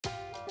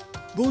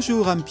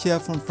Bonjour, I'm Pierre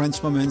from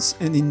French Moments,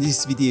 and in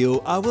this video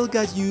I will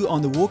guide you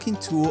on a walking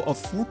tour of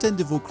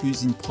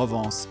Fontaine-de-Vaucluse in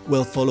Provence.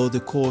 We'll follow the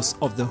course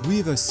of the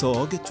river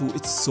Sorgue to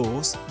its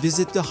source,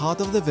 visit the heart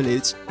of the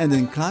village, and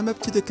then climb up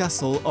to the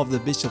castle of the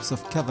bishops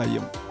of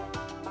Cavaillon.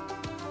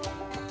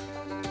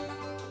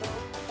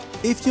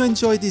 If you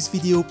enjoyed this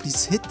video,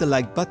 please hit the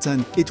like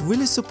button. It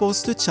really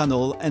supports the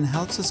channel and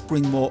helps us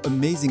bring more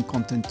amazing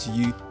content to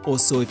you.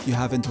 Also, if you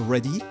haven't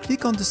already,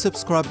 click on the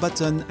subscribe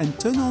button and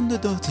turn on the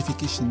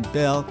notification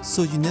bell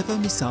so you never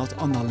miss out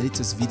on our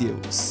latest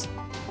videos.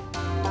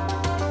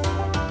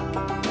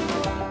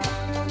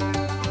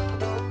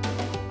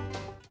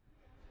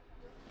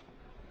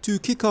 To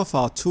kick off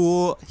our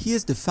tour,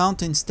 here's the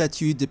fountain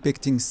statue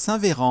depicting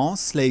Saint-Véran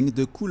slaying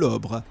the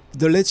Cobbled,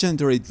 the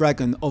legendary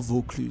dragon of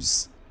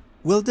Vaucluse.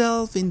 We'll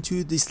delve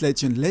into this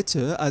legend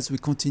later as we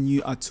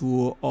continue our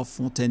tour of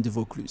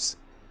Fontaine-de-Vaucluse.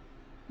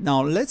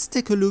 Now let's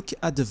take a look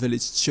at the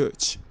village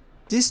church.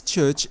 This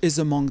church is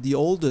among the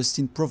oldest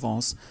in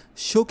Provence,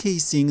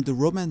 showcasing the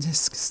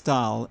Romanesque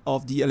style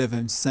of the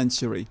 11th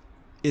century.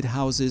 It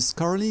houses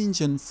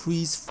Carolingian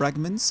frieze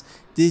fragments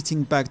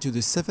dating back to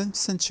the 7th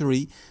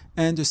century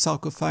and the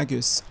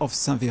sarcophagus of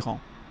Saint-Véran.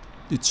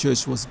 The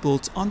church was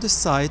built on the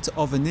site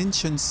of an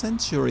ancient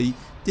sanctuary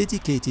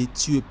dedicated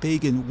to a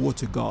pagan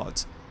water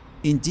god.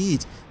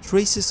 Indeed,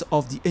 traces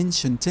of the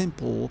ancient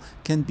temple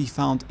can be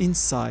found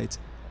inside.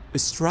 A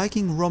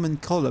striking Roman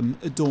column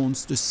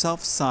adorns the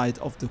south side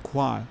of the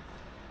choir.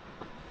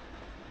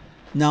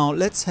 Now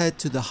let's head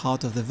to the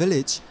heart of the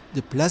village,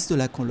 the Place de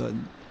la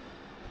Colonne.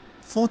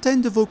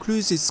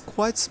 Fontaine-de-Vaucluse is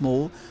quite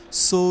small,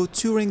 so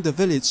touring the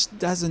village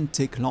doesn't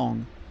take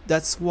long.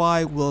 That's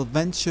why we'll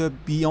venture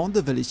beyond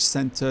the village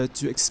center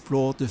to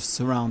explore the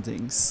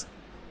surroundings.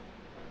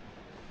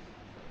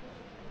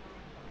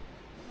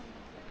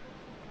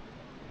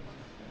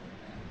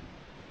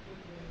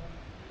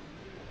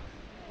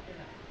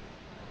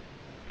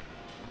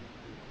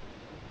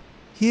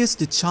 Here's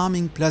the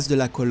charming Place de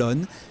la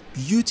Colonne,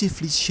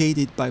 beautifully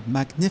shaded by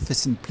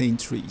magnificent plane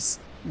trees.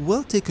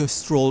 We'll take a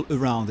stroll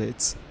around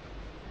it.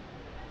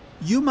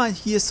 You might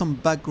hear some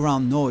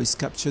background noise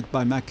captured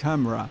by my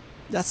camera.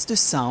 That's the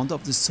sound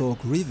of the Sorgue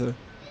River.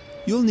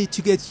 You'll need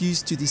to get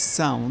used to this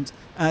sound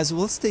as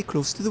we'll stay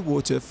close to the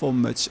water for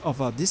much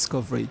of our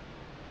discovery.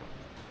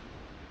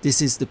 This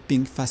is the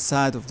pink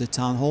facade of the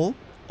town hall.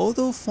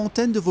 Although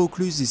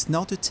Fontaine-de-Vaucluse is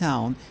not a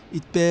town,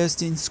 it bears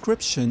the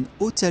inscription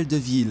Hôtel de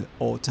Ville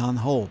or Town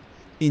Hall.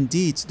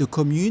 Indeed, the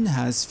commune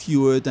has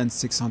fewer than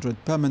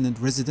 600 permanent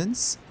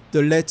residents.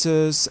 The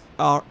letters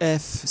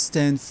RF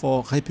stand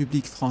for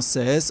République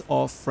Française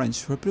or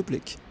French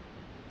Republic.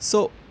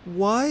 So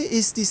why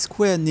is this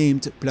square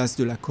named Place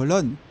de la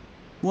Colonne?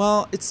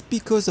 Well, it's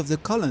because of the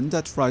column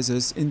that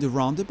rises in the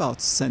roundabout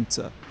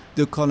center.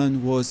 The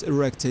column was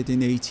erected in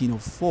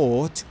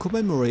 1804 to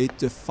commemorate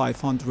the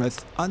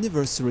 500th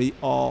anniversary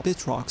of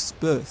Petrarch's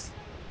birth.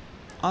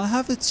 I'll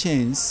have a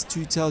chance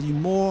to tell you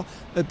more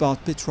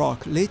about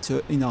Petrarch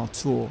later in our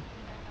tour.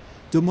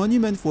 The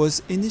monument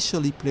was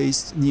initially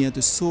placed near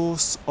the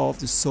source of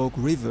the Sorgue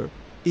River.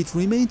 It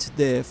remained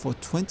there for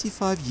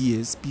 25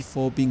 years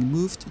before being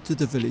moved to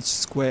the village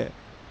square.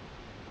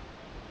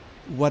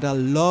 What I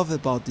love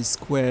about this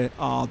square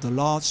are the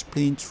large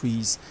plane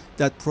trees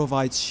that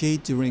provide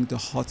shade during the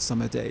hot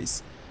summer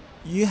days.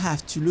 You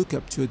have to look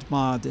up to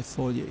admire their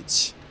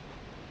foliage.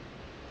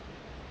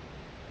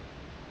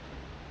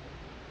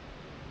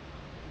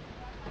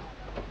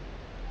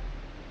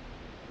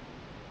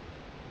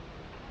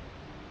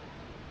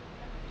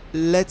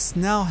 Let's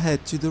now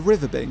head to the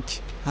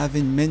riverbank.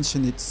 Having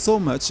mentioned it so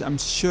much, I'm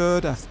sure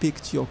I've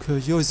piqued your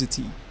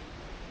curiosity.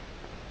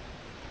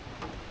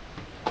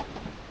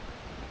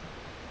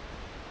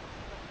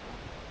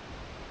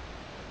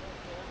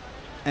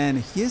 And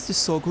here's the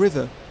Sorgue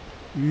River.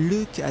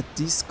 Look at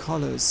these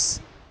colors.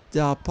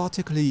 They are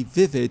particularly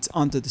vivid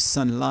under the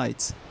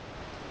sunlight.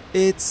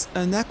 It's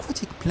an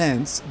aquatic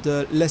plant,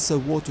 the lesser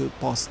water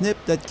parsnip,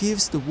 that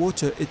gives the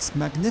water its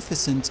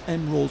magnificent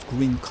emerald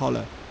green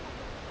color.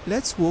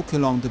 Let's walk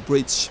along the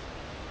bridge.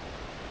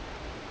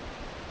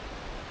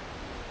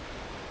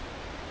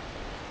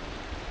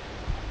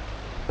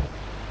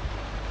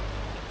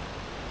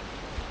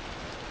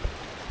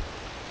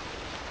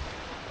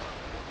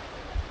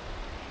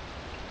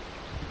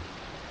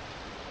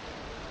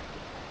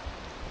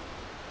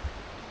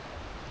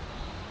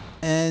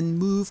 And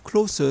move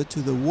closer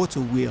to the water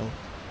wheel.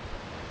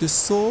 The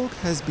Sorgue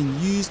has been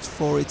used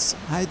for its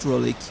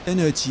hydraulic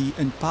energy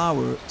and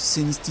power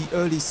since the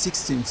early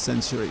 16th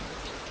century.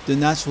 The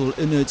natural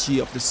energy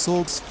of the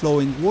Sorgue's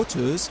flowing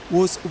waters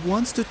was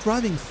once the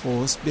driving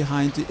force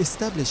behind the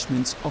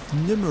establishment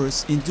of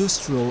numerous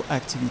industrial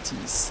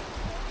activities.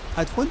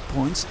 At one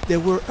point,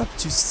 there were up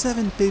to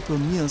 7 paper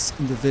mills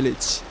in the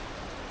village.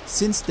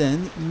 Since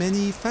then,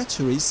 many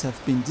factories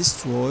have been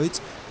destroyed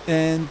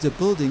and the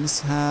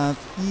buildings have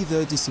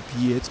either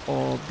disappeared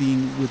or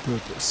been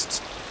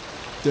repurposed.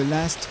 The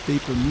last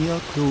paper mill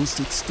closed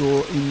its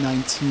door in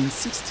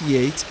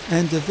 1968,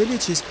 and the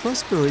village's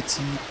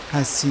prosperity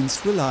has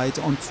since relied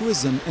on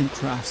tourism and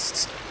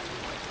crafts.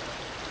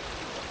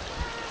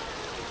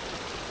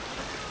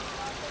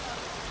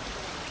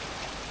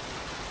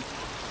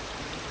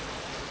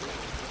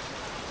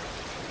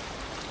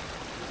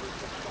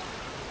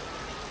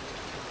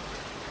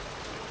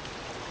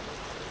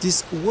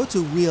 This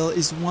water wheel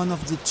is one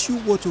of the 2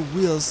 water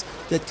wheels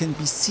that can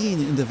be seen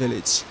in the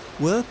village.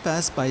 We'll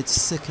pass by its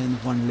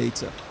second one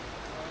later.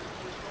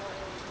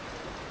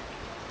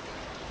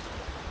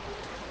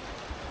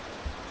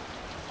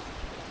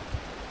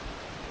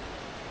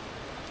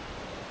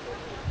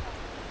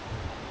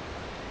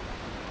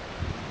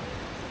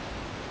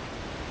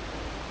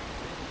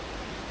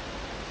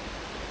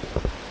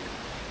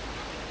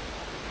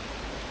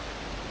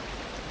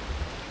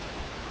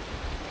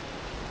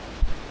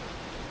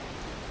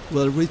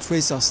 We'll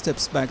retrace our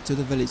steps back to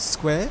the village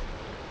square.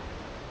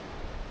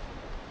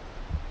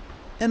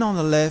 And on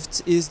the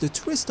left is the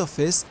tourist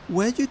office,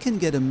 where you can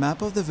get a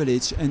map of the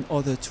village and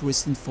other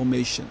tourist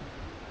information.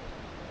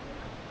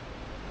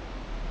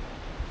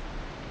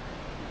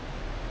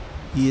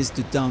 Here's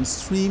the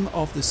downstream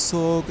of the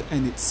Sorgue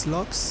and its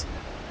locks.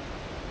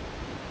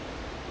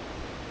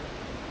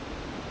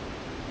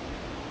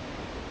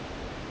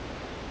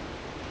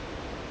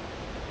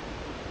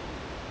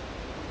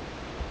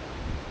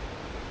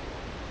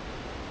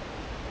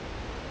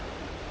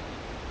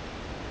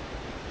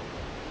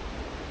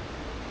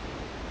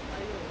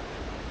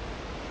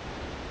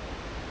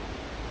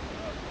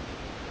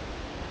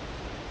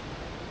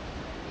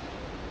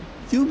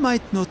 You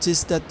might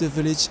notice that the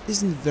village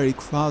isn't very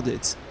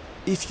crowded.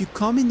 If you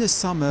come in the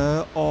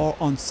summer or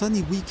on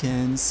sunny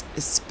weekends,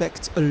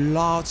 expect a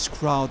large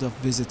crowd of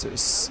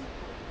visitors.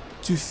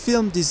 To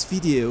film this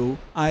video,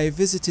 I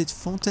visited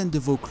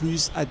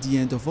Fontaine-de-Vaucluse at the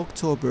end of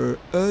October,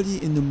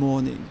 early in the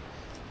morning.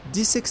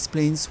 This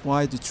explains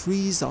why the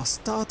trees are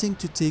starting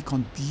to take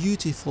on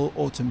beautiful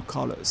autumn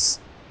colors.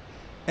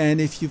 And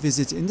if you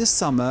visit in the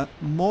summer,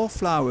 more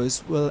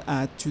flowers will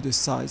add to the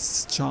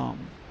site's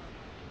charm.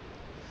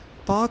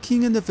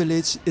 Parking in the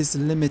village is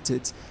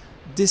limited.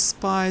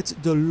 Despite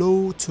the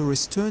low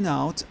tourist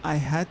turnout, I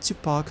had to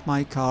park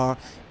my car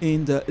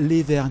in the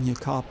Livergne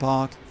car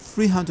park,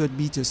 300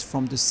 meters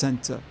from the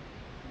center.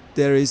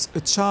 There is a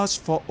charge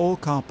for all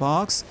car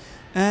parks,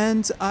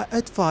 and I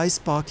advise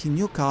parking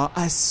your car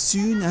as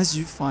soon as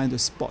you find a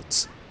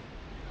spot.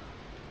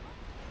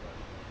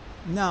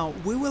 Now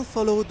we will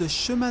follow the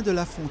Chemin de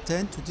la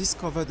Fontaine to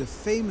discover the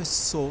famous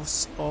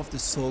source of the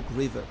Sorgue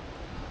River.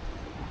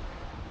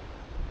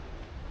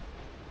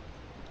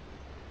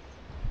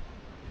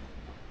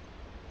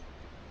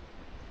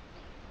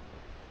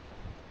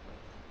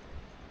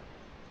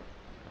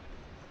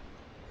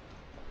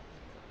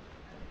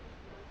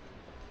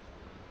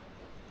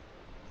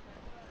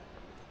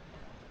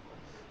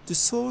 The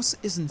source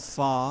isn't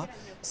far,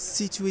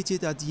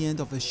 situated at the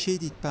end of a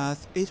shaded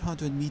path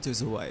 800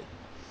 meters away.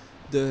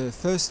 The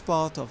first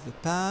part of the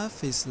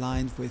path is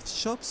lined with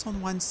shops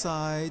on one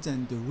side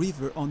and the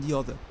river on the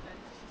other.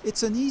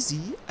 It's an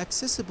easy,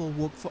 accessible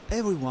walk for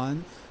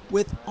everyone,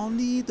 with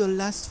only the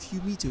last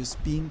few meters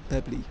being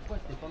pebbly.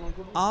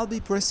 I'll be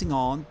pressing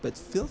on, but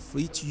feel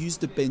free to use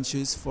the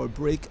benches for a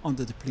break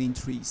under the plane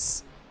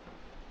trees.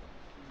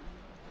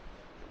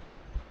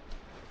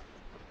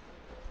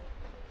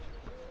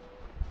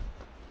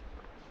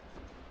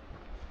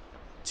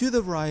 To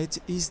the right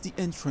is the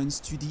entrance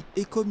to the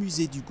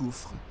Écomusée du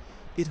Gouffre.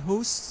 It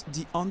hosts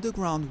the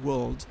underground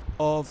world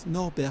of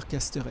Norbert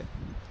Casteret.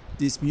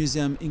 This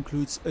museum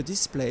includes a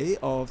display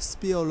of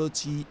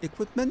speleology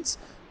equipment,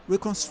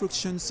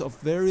 reconstructions of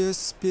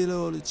various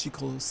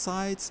speleological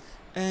sites,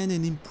 and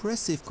an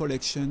impressive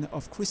collection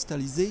of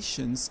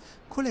crystallizations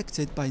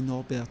collected by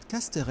Norbert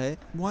Casteret,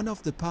 one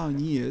of the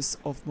pioneers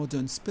of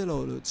modern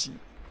speleology.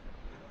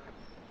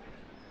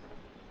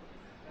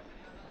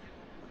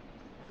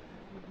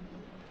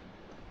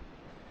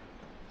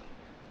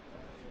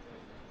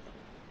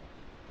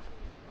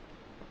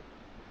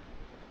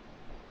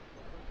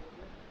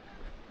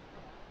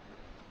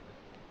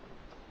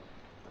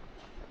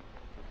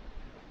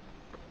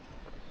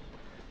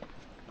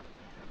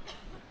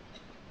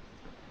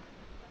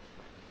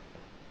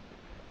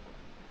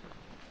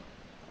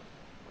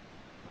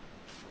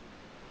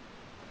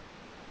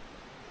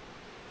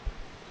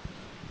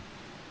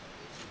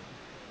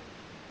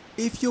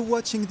 If you're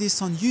watching this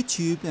on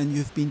YouTube and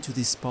you've been to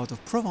this part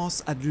of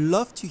Provence, I'd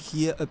love to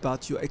hear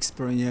about your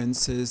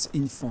experiences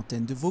in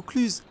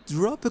Fontaine-de-Vaucluse.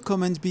 Drop a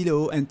comment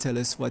below and tell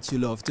us what you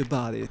loved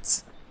about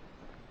it.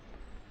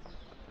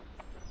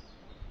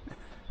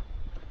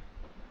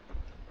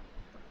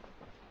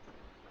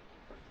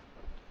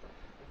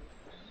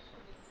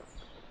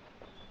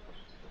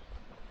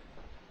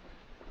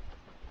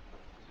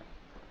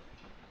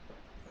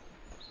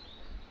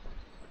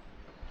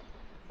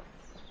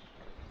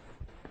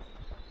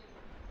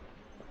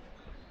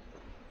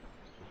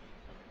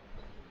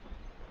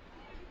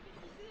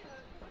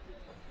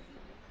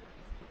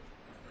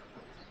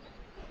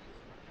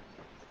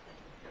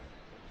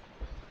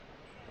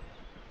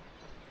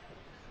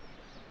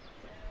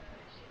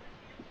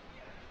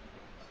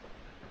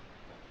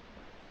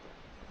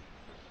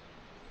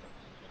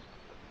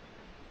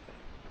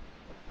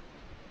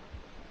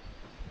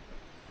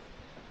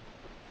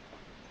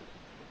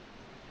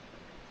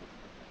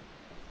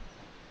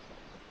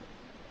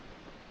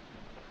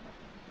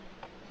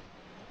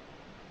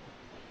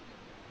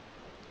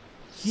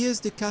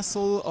 Here's the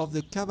castle of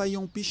the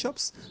Cavaillon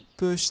bishops,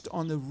 perched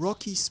on a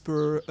rocky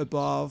spur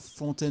above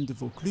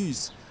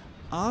Fontaine-de-Vaucluse.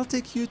 I'll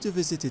take you to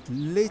visit it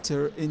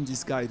later in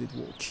this guided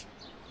walk.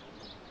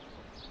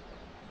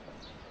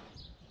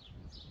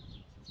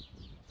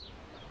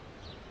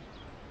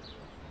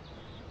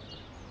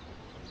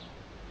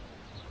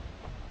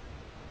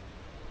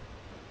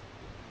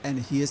 And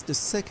here's the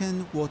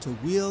second water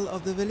wheel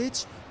of the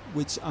village,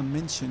 which I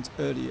mentioned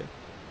earlier.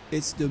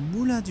 It's the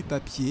Moulin du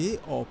Papier,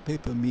 or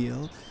paper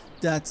mill,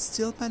 that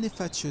still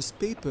manufactures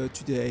paper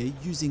today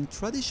using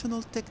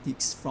traditional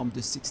techniques from the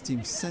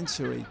 16th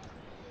century.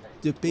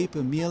 The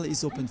paper mill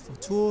is open for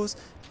tours,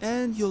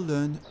 and you'll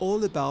learn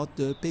all about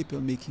the paper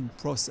making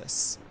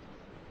process.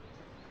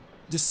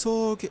 The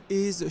Sorgue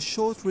is a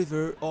short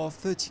river of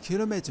 30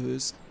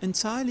 kilometers,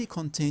 entirely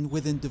contained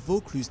within the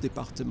Vaucluse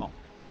département.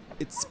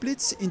 It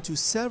splits into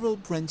several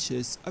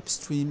branches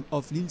upstream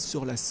of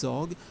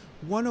l'Isle-sur-la-Sorgue,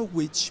 one of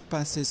which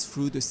passes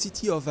through the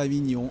city of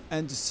Avignon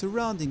and the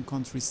surrounding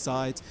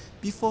countryside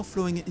before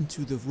flowing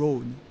into the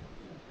Rhône.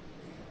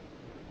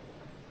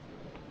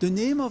 The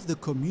name of the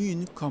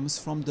commune comes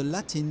from the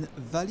Latin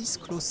vallis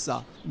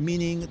closa,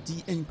 meaning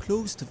the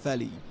enclosed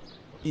valley.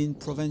 In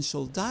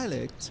Provençal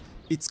dialect,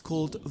 it's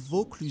called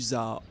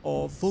Vauclusa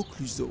or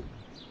Vaucluso.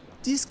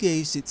 This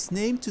gave its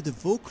name to the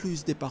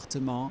Vaucluse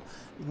département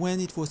when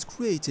it was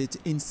created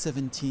in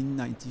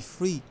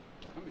 1793.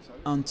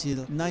 Until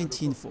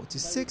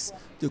 1946,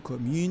 the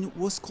commune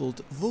was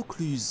called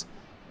Vaucluse.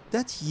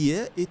 That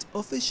year, it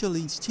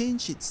officially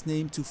changed its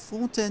name to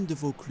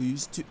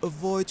Fontaine-de-Vaucluse to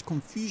avoid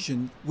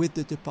confusion with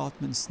the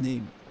department's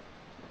name.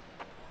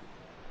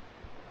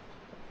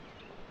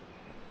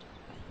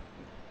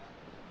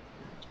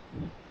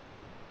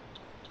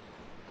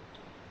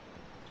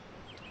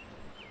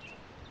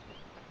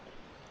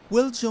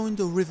 We'll join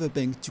the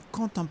riverbank to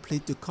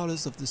contemplate the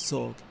colors of the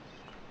Sorgue.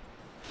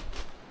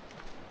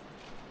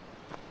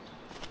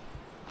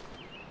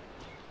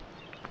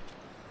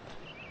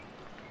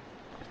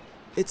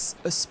 It's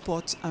a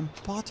spot I'm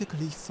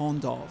particularly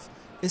fond of,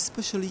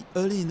 especially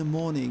early in the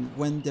morning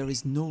when there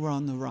is no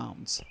one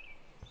around.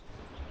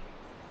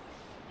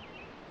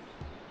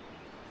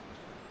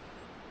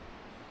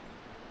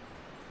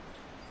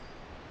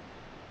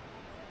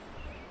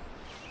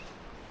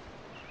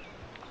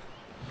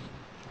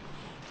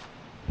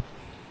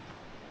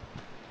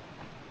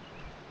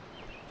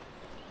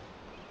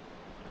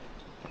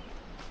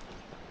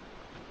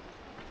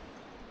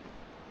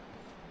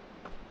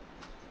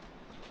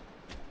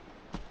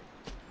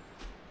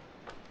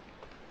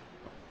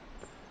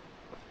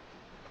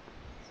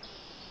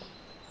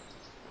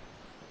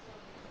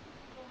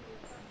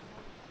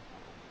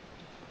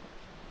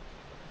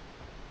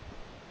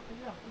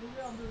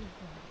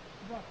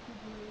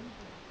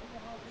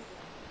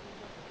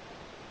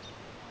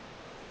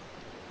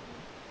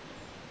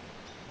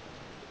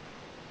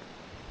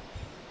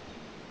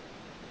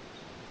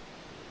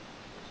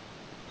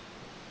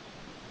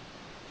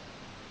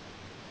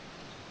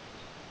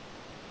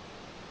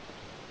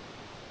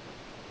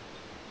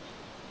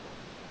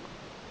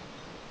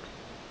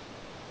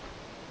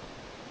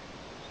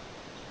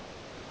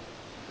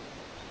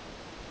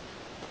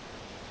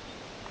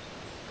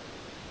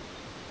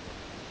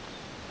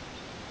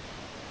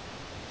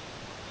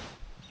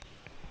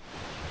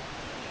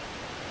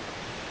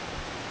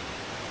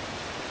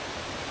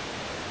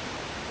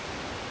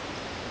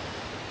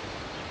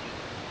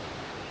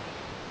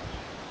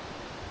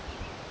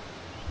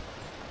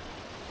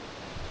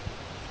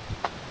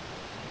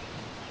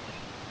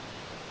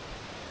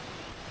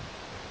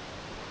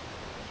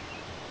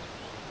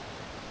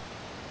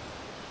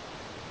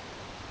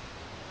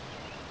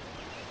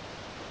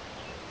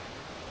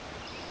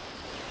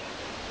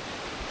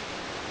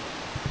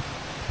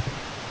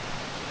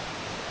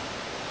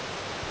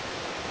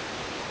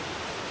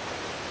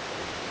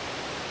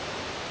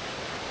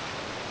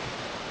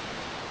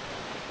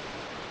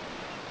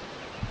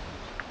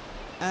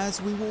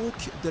 As we walk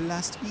the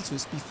last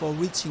meters before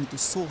reaching the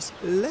source,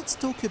 let's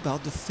talk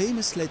about the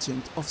famous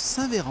legend of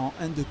Saint-Véran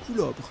and the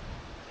Coulobre.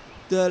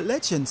 The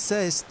legend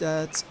says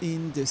that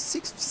in the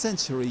 6th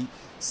century,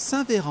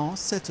 Saint-Véran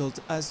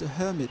settled as a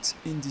hermit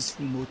in this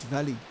remote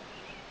valley.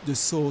 The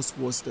source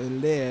was the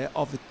lair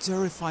of a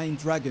terrifying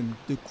dragon,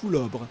 the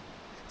Coulobre.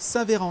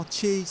 Saint-Véran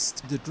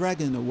chased the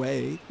dragon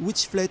away,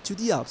 which fled to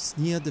the Alps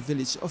near the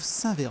village of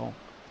Saint-Véran.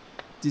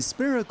 This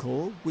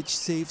miracle, which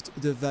saved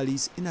the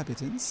valley's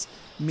inhabitants,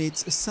 made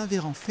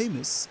Saint-Véran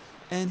famous,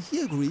 and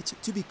he agreed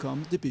to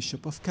become the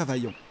Bishop of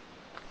Cavaillon.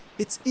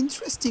 It's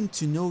interesting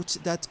to note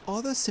that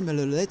other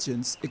similar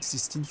legends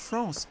exist in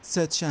France,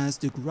 such as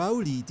the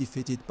Grauli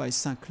defeated by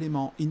Saint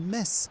Clément in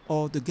Metz,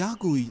 or the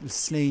Gargouille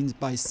slain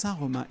by Saint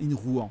Romain in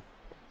Rouen.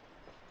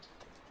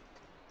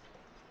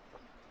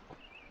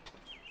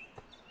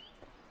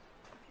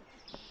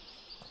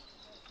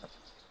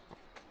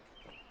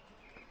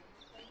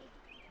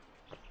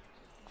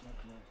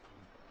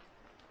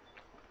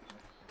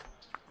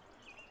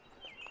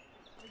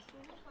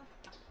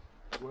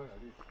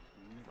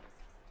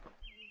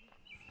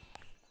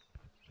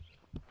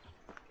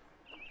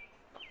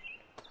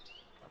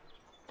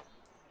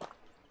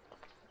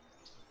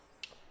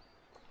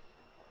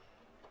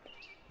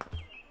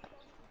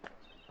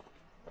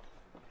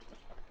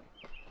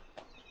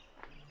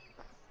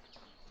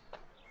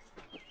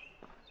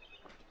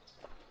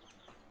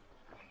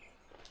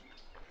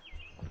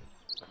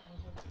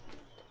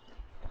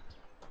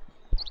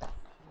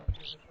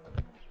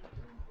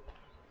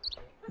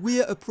 We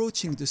are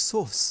approaching the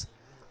source.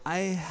 I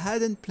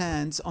hadn't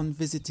planned on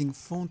visiting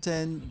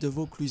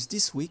Fontaine-de-Vaucluse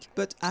this week,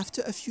 but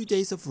after a few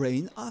days of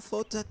rain, I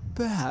thought that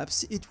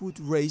perhaps it would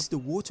raise the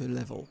water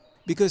level.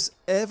 Because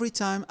every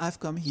time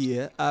I've come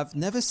here, I've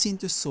never seen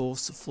the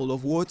source full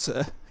of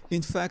water.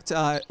 In fact,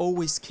 I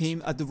always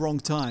came at the wrong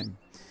time.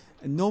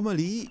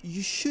 Normally,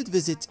 you should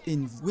visit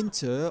in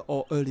winter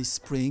or early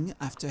spring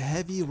after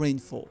heavy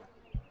rainfall.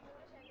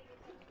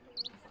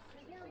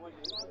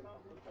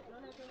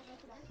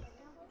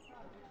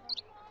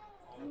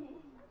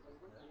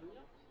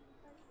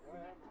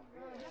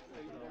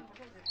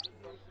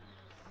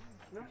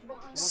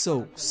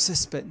 So,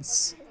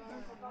 suspense.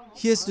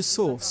 Here's the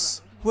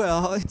source.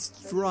 Well, it's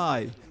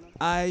dry.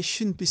 I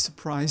shouldn't be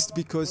surprised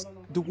because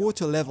the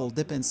water level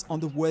depends on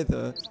the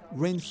weather,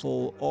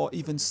 rainfall or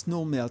even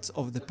snow melt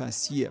of the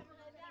past year.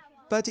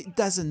 But it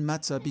doesn't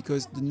matter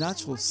because the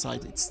natural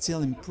side is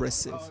still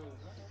impressive.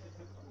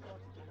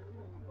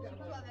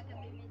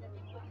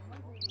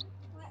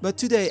 But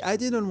today I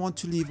didn't want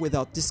to leave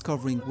without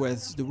discovering where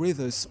the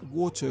river's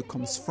water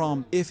comes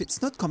from if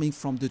it's not coming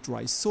from the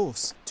dry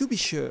source. To be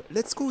sure,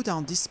 let's go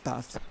down this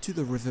path to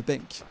the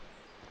riverbank.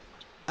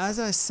 As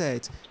I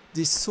said,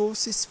 this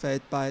source is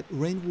fed by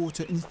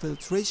rainwater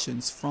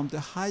infiltrations from the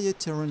higher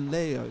terrain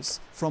layers,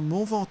 from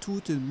Mont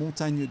Ventoux to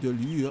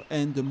Montagne-de-Lure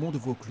and the Mont de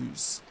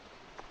Vaucluse.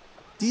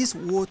 These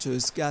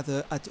waters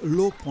gather at a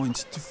low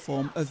point to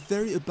form a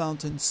very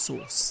abundant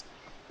source.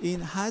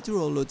 In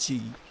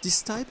hydrology,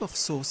 this type of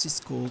source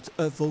is called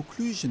a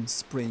Vauclusian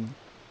spring.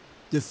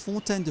 The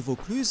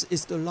Fontaine-de-Vaucluse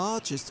is the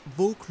largest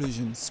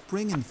Vauclusian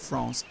spring in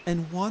France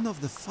and one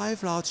of the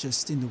 5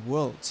 largest in the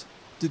world.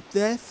 The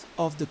depth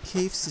of the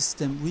cave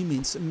system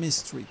remains a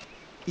mystery.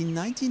 In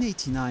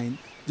 1989,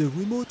 the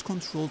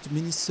remote-controlled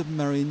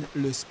mini-submarine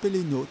Le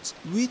Spélénote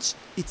reached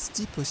its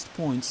deepest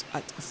point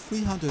at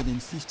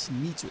 350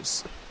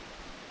 meters.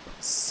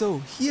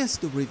 So here's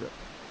the river.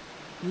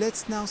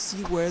 Let's now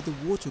see where the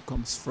water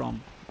comes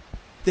from.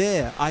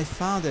 There, I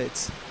found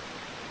it.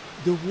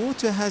 The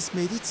water has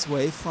made its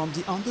way from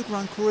the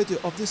underground corridor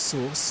of the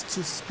source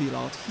to spill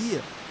out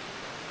here.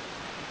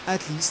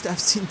 At least I've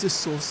seen the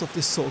source of the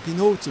Sorgue in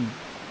autumn.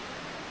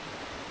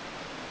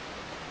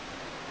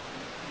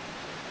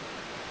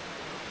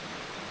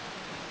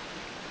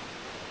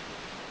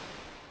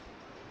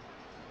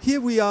 Here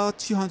we are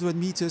 200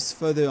 meters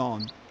further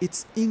on.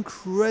 It's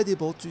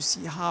incredible to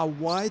see how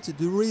wide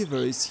the river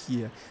is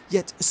here,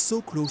 yet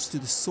so close to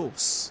the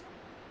source.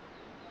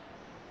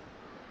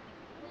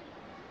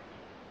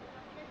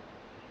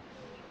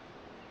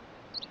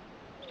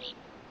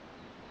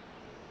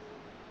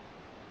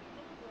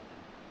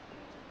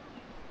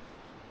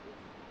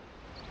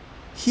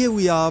 Here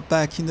we are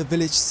back in the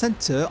village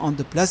center on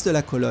the Place de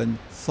la Colonne.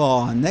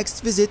 For our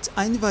next visit,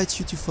 I invite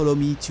you to follow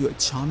me to a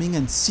charming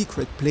and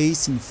secret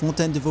place in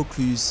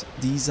Fontaine-de-Vaucluse.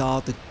 These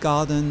are the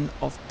Gardens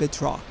of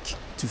Petrarch.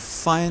 To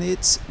find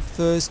it,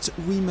 first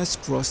we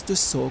must cross the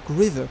Sorgue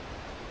River.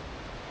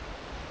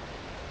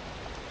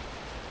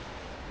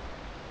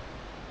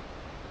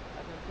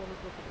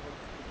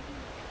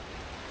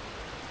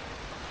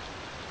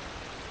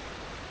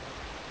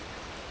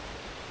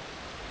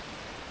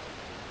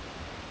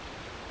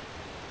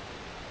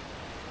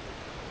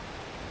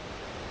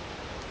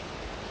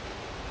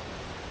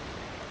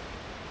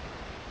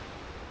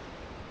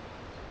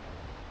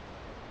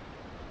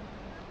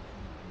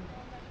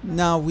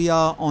 Now we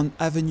are on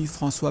Avenue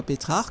François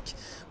Petrarch,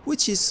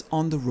 which is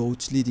on the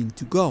road leading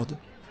to Gordes.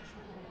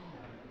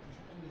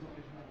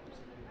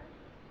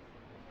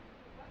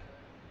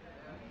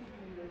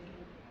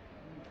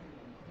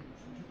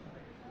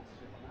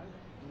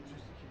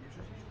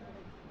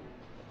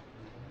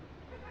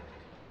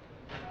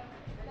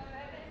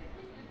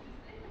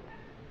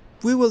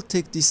 We will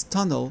take this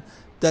tunnel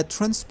that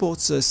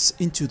transports us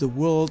into the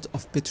world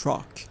of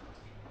Petrarch.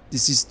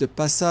 This is the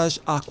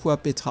Passage Aqua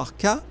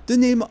Petrarca, the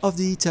name of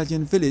the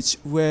Italian village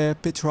where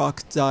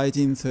Petrarch died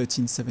in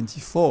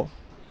 1374.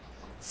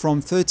 From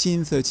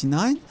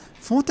 1339,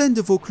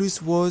 Fontaine-de-Vaucluse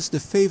was the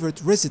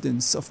favorite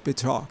residence of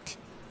Petrarch.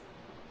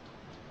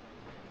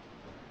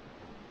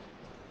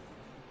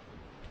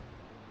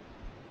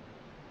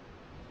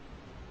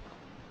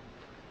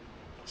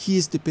 Here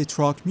is the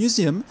Petrarch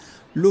Museum,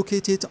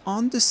 located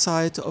on the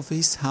site of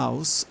his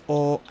house,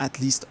 or at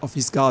least of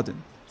his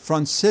garden.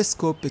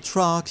 Francesco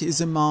Petrarch is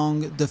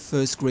among the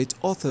first great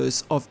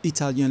authors of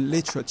Italian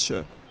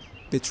literature.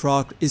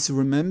 Petrarch is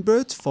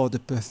remembered for the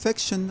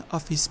perfection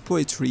of his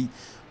poetry,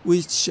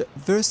 which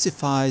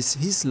versifies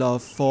his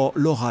love for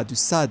Laura de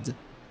Sade.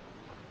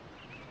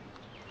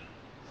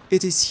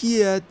 It is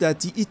here that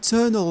the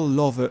eternal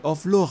lover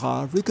of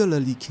Laura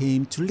regularly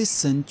came to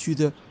listen to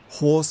the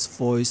hoarse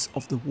voice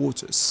of the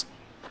waters.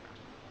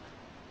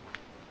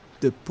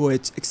 The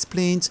poet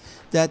explained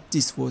that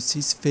this was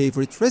his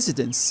favorite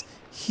residence.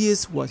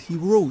 Here's what he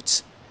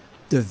wrote.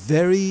 The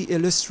very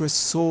illustrious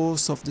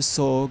source of the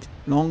Sorgue,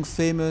 long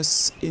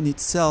famous in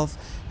itself,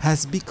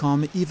 has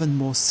become even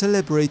more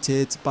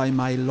celebrated by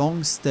my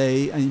long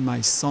stay and in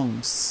my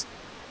songs.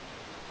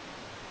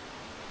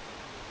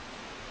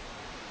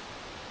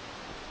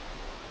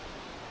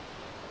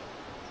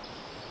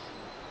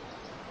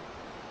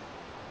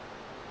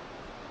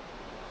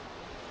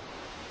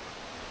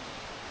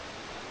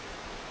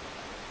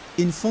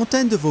 In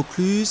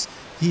Fontaine-de-Vaucluse,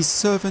 his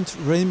servant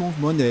Raymond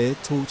Monet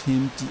taught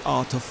him the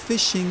art of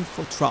fishing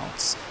for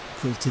trouts,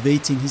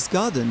 cultivating his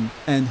garden,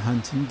 and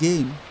hunting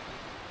game.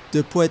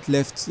 The poet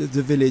left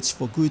the village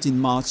for good in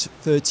March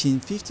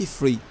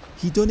 1353.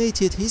 He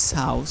donated his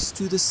house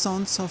to the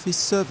sons of his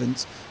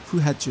servant, who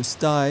had just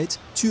died,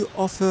 to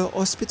offer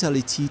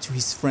hospitality to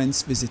his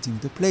friends visiting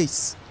the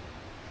place.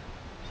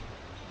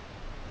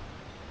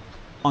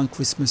 On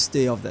Christmas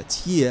Day of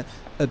that year,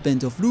 a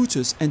band of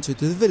looters entered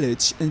the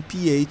village and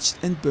pillaged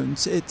and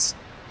burnt it.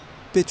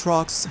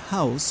 Petrarch's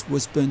house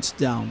was burnt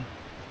down.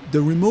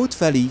 The remote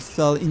valley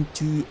fell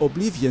into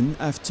oblivion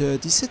after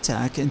this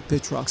attack and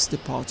Petrarch's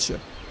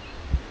departure.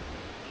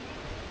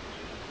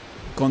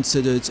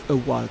 Considered a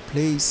wild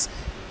place,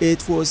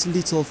 it was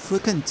little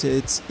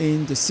frequented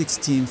in the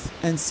 16th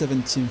and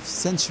 17th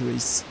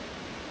centuries.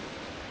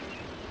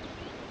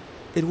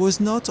 It was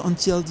not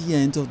until the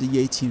end of the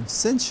 18th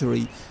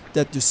century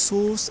that the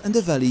source and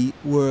the valley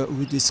were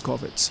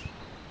rediscovered.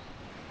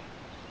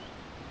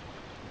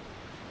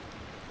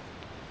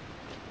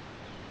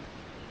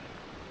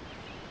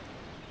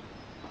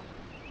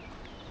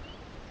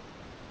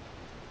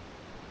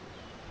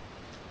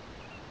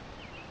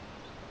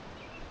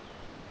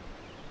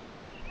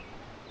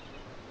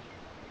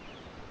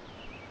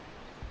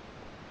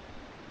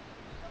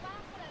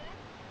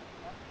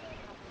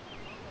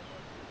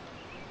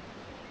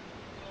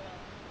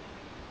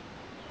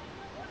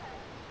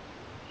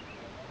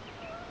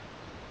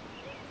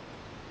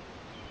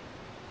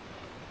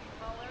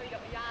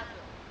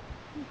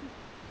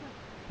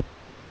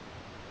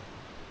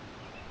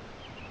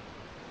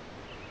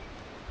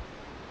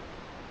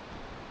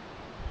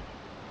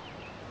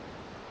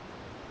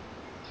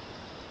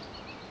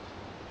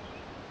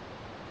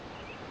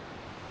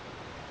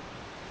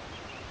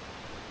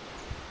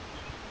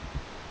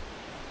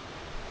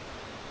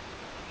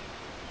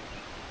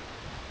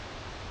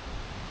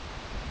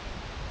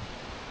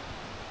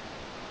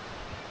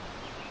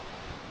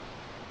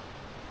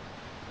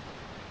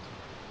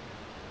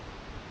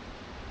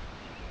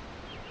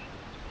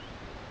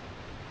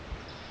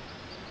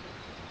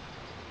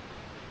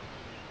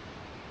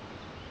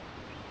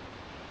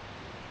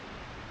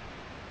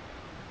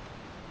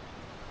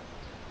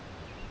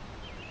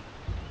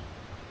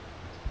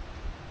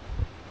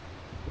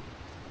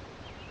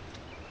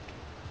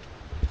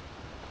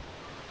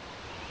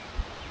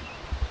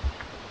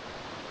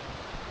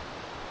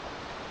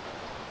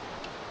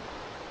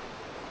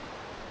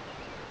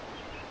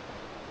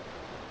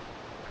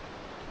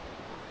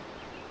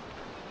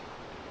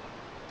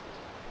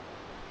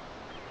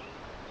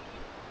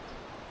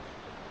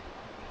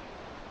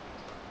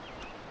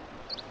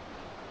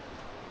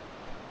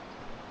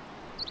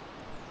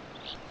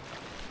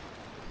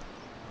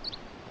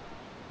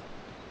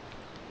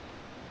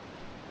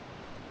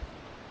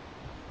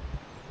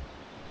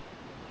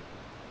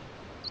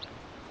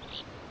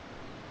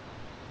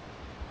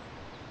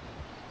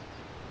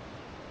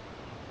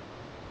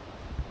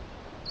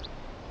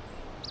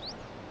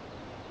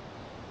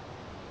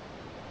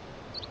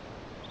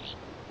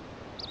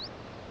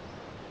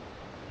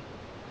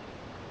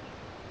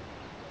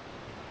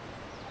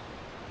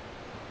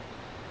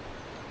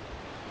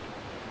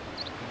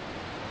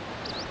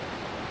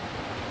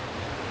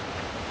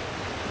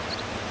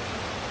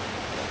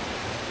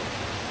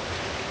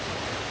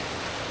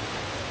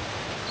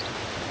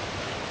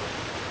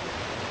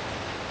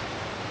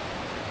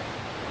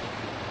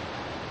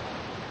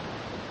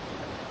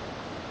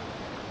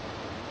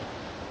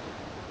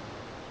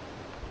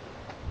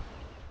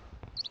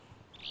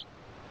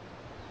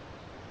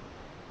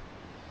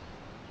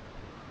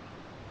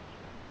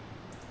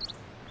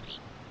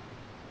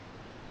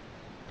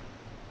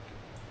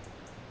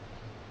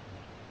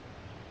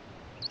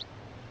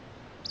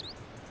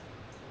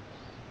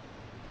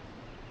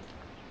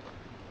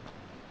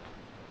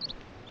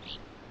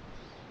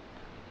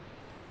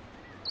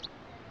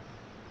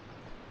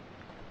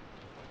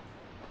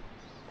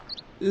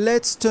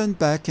 Let's turn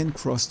back and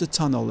cross the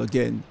tunnel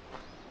again.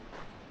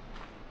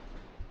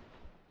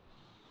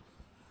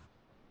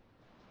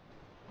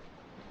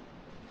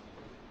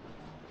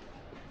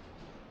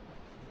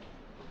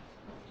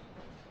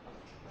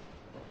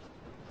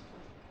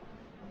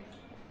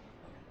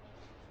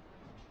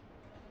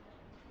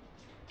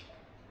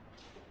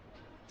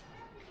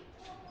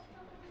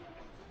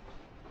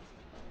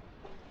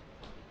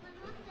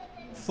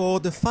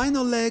 For the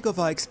final leg of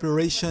our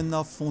exploration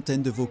of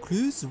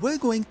Fontaine-de-Vaucluse, we're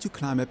going to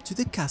climb up to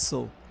the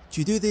castle.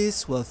 To do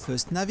this, we'll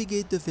first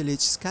navigate the village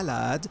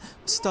Scalade,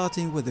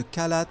 starting with the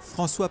Calade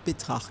François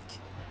Petrarch.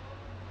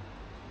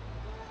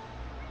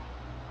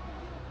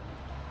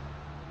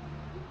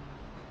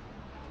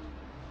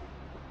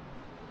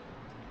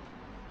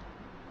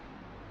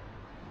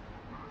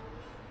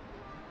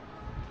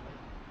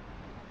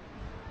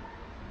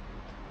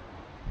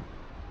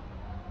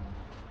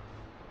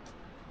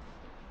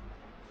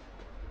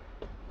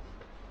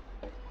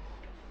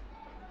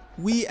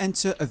 We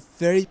enter a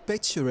very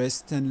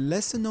picturesque and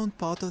lesser known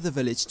part of the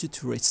village to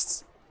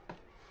tourists.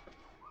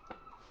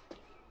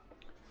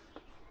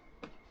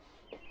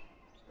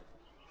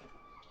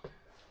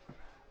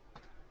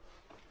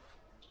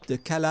 The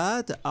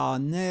calades are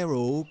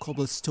narrow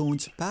cobblestone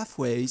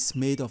pathways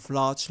made of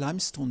large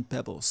limestone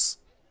pebbles.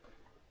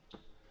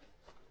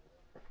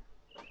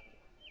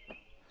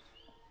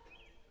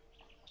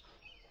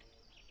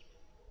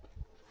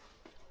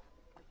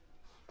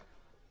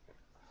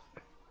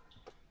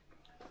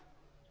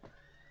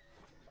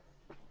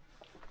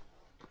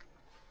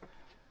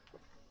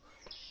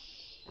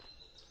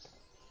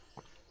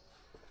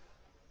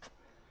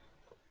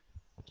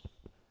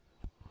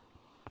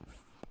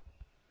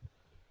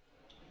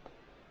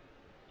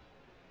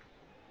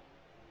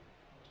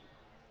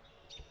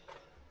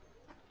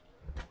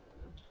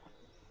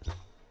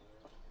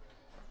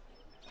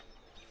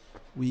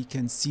 We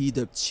can see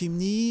the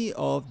chimney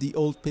of the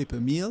old paper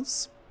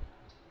mills.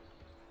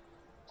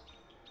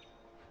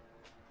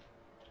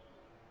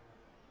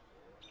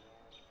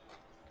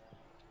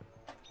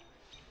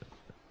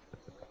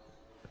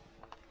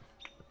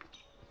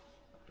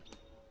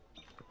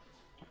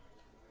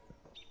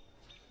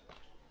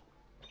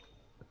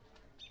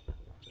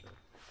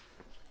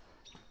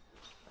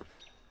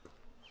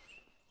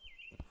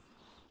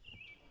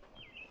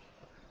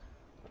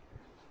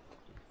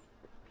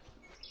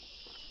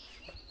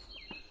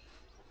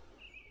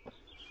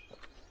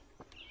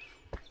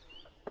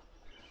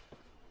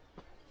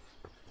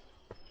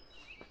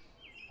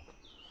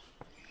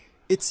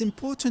 It's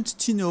important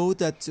to know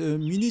that the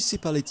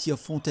municipality of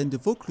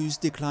Fontaine-de-Vaucluse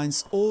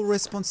declines all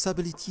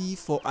responsibility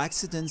for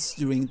accidents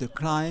during the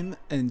climb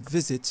and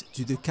visit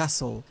to the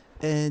castle.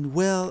 And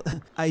well,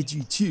 I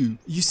do too.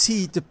 You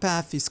see, the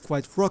path is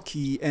quite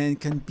rocky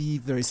and can be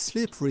very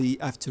slippery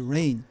after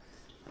rain.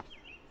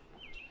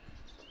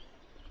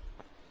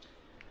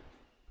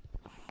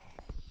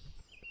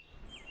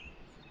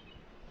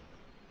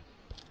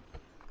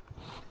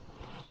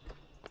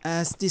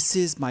 As this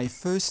is my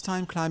first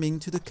time climbing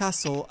to the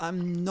castle,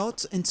 I'm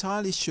not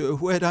entirely sure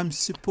where I'm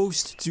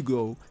supposed to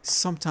go.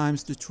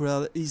 Sometimes the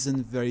trail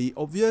isn't very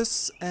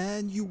obvious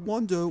and you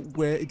wonder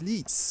where it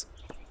leads.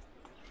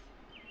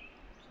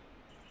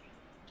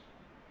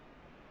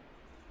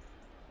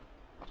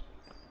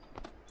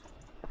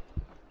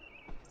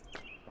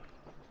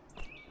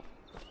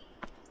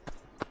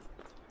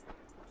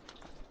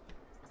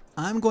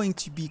 I'm going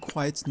to be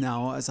quiet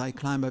now as I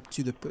climb up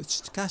to the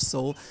perched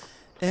castle,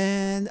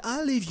 and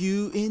I'll leave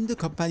you in the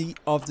company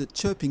of the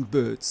chirping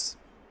birds.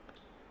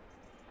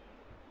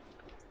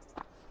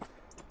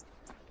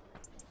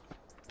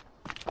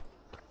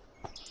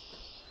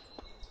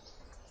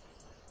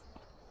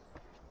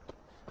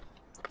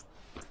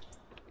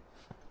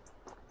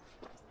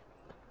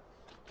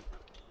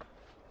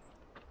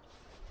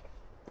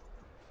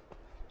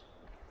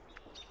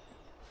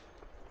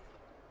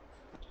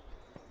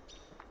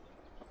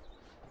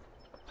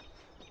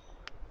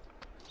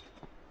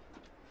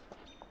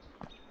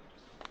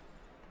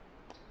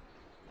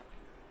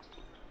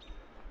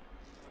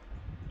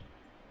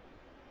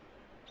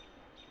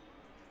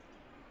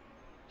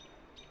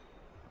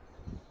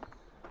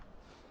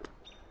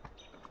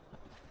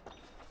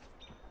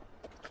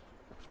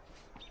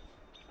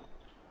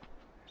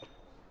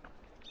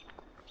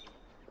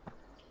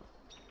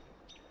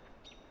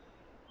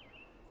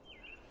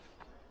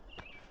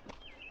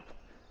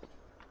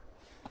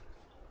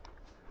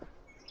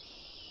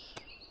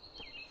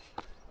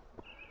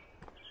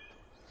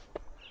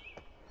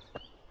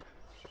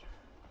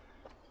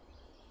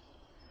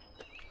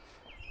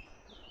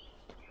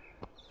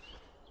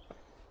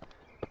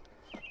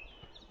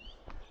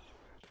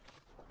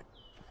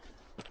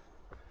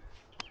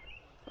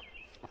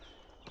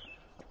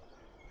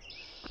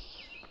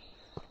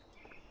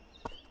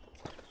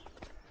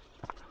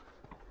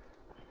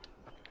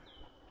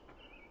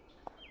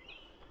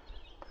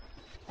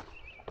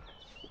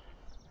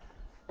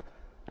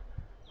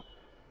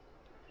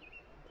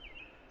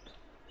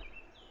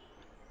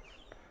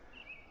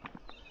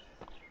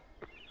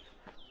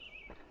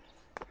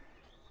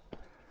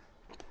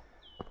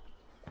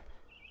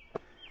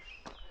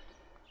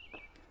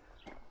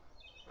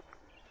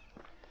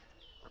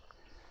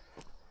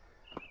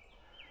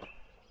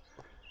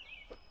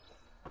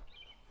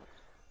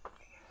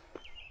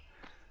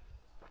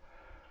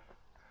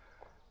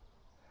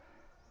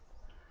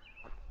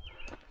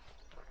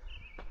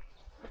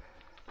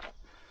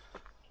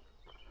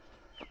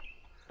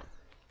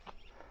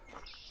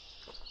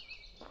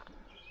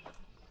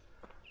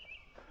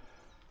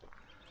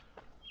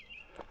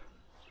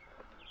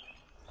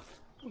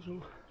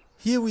 Bonjour.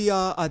 Here we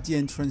are at the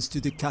entrance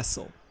to the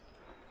castle.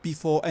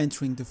 Before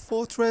entering the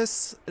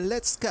fortress,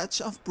 let's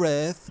catch our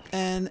breath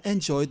and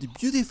enjoy the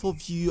beautiful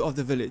view of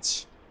the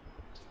village.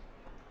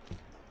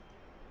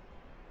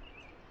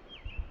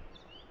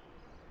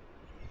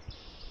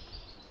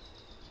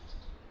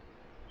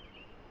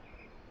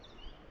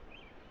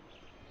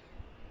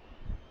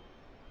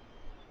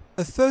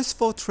 A first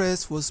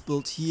fortress was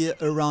built here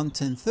around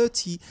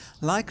 1030,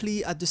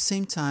 likely at the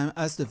same time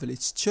as the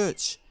village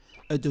church.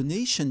 A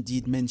donation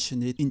deed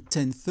mentioned it in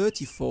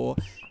 1034,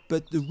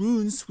 but the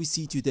ruins we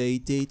see today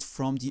date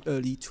from the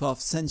early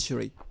 12th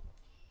century.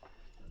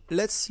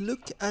 Let's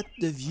look at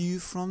the view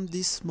from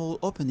this small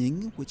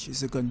opening, which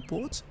is a gun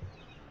port.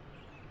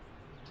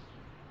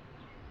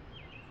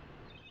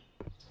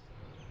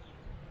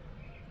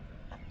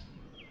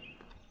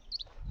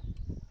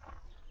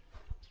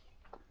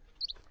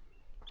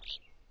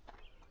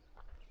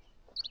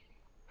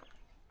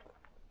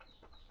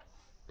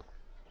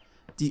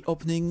 The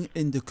opening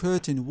in the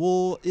curtain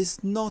wall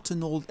is not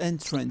an old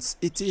entrance,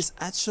 it is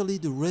actually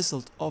the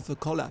result of a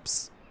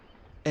collapse.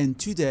 And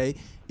today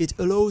it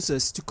allows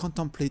us to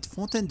contemplate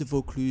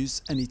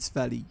Fontaine-de-Vaucluse and its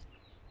valley.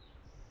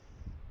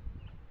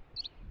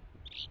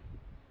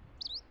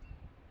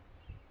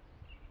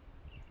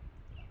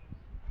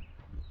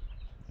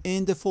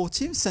 In the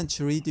 14th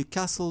century, the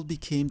castle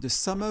became the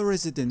summer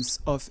residence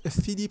of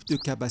Philippe de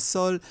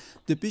Cabassol,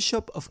 the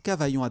Bishop of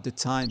Cavaillon at the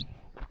time.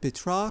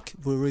 Petrarch,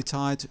 who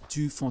retired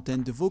to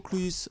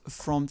Fontaine-de-Vaucluse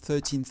from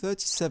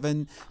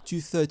 1337 to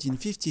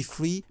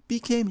 1353,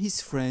 became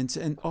his friend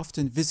and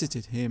often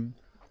visited him.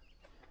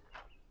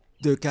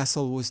 The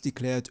castle was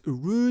declared a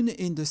ruin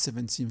in the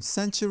 17th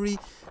century,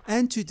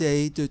 and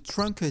today the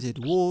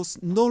truncated walls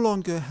no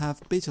longer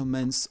have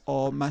battlements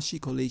or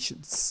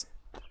machicolations.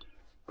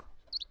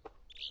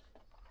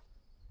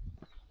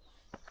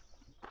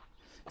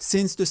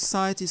 Since the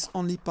site is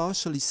only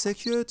partially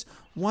secured,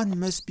 one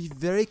must be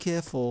very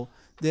careful.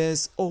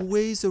 There's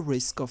always a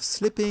risk of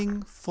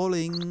slipping,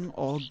 falling,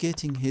 or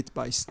getting hit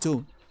by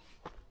stone.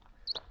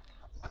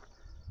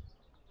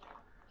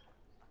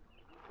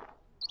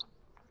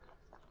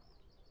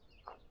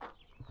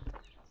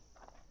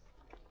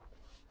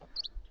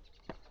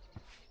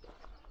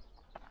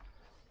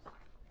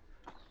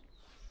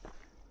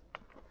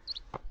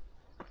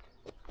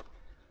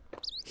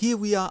 Here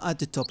we are at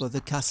the top of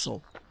the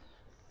castle.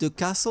 The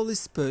castle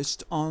is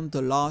perched on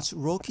the large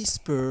rocky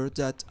spur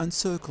that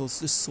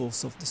encircles the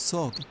source of the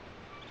Sorgue.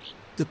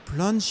 The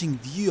plunging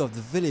view of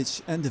the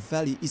village and the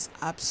valley is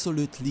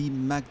absolutely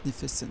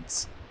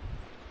magnificent.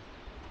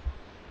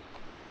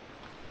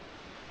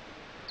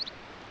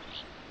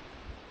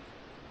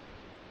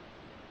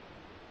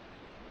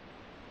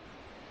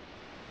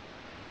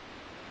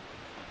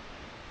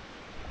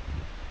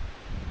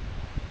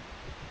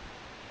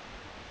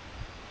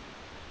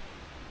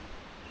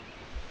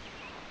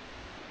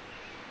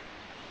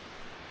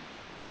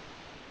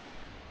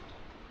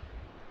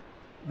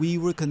 We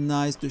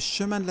recognize the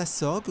chemin de la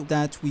Sorgue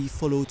that we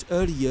followed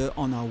earlier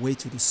on our way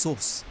to the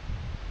source.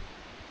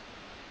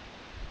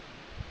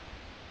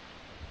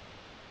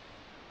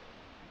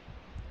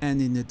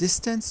 And in the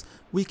distance,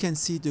 we can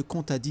see the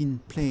Contadine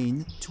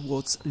plain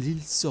towards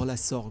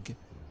l'Île-sur-la-Sorgue.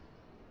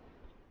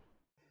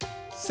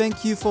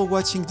 Thank you for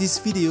watching this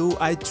video.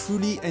 I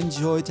truly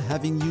enjoyed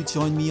having you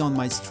join me on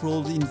my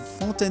stroll in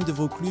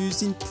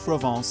Fontaine-de-Vaucluse in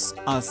Provence.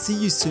 I'll see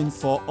you soon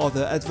for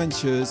other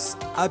adventures.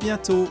 À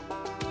bientôt!